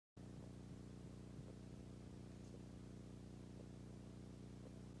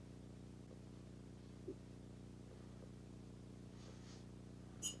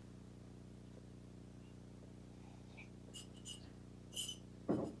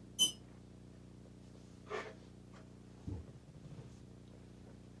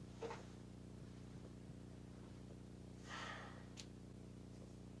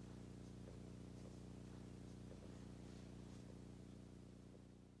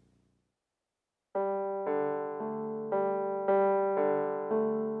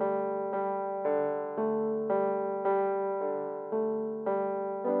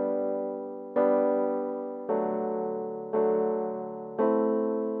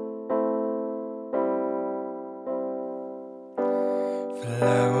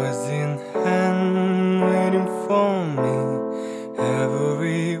I was in hand waiting for me.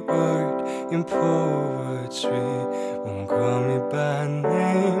 Every word in poetry won't call me by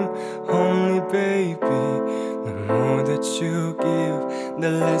name, only baby. The more that you give,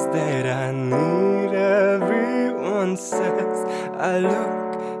 the less that I need. Everyone says I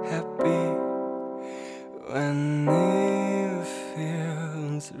look happy when it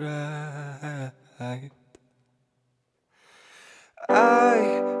feels right.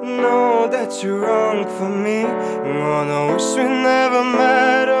 I know that you're wrong for me. Oh, I wish we never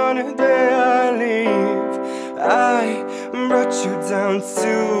met on the day I leave. I brought you down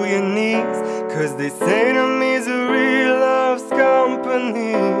to your knees, 'cause they say the misery loves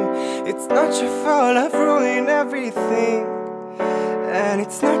company. It's not your fault I've ruined everything, and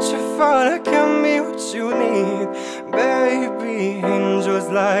it's not your fault I can be what you need. Baby, angels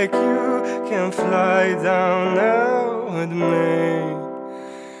like you can fly down now with me.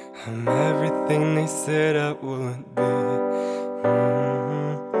 I'm everything they said I would be.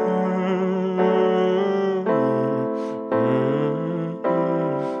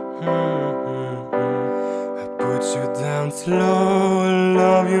 I put you down slow,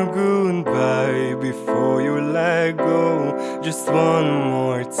 love you goodbye before you let go. Just one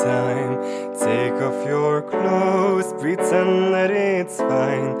more time, take off your clothes, pretend that it's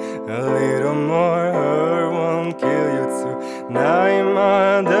fine. A little more hurt won't kill you too. Now your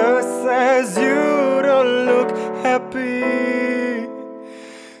mother says you don't look happy.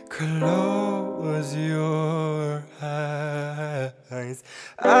 Close your eyes.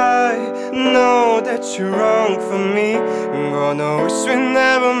 I know that you're wrong for me. Gonna wish we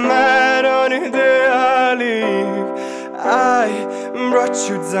never met on the day I leave. I brought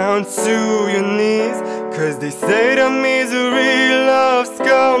you down to your knees, 'cause they say the misery loves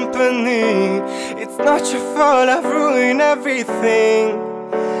company. It's not your fault I've ruined everything,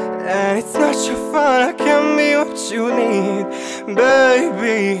 and it's not your fault I can be what you need.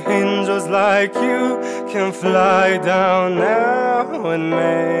 Baby, angels like you can fly down now with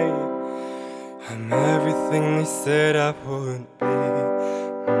me. I'm everything they said I would be.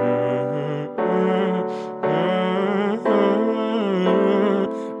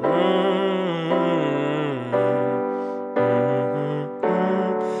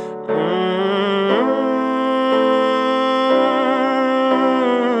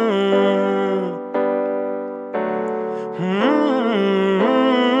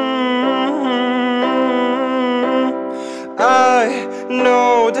 I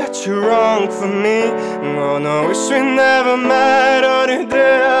know that you're wrong for me. Oh no, wish we never met on the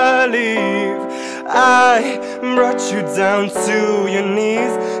day I leave. I brought you down to your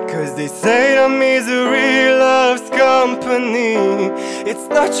knees, 'cause they say the misery loves company. It's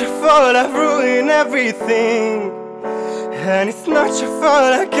not your fault I've ruined everything, and it's not your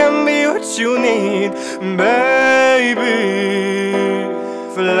fault I can be what you need. Baby,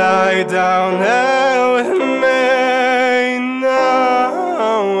 fly down there with me now.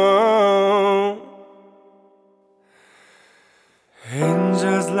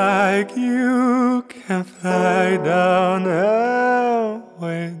 Angels like you can fly down there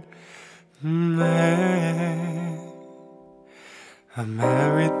with me. I'm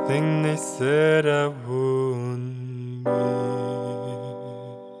everything they said I wouldn't be.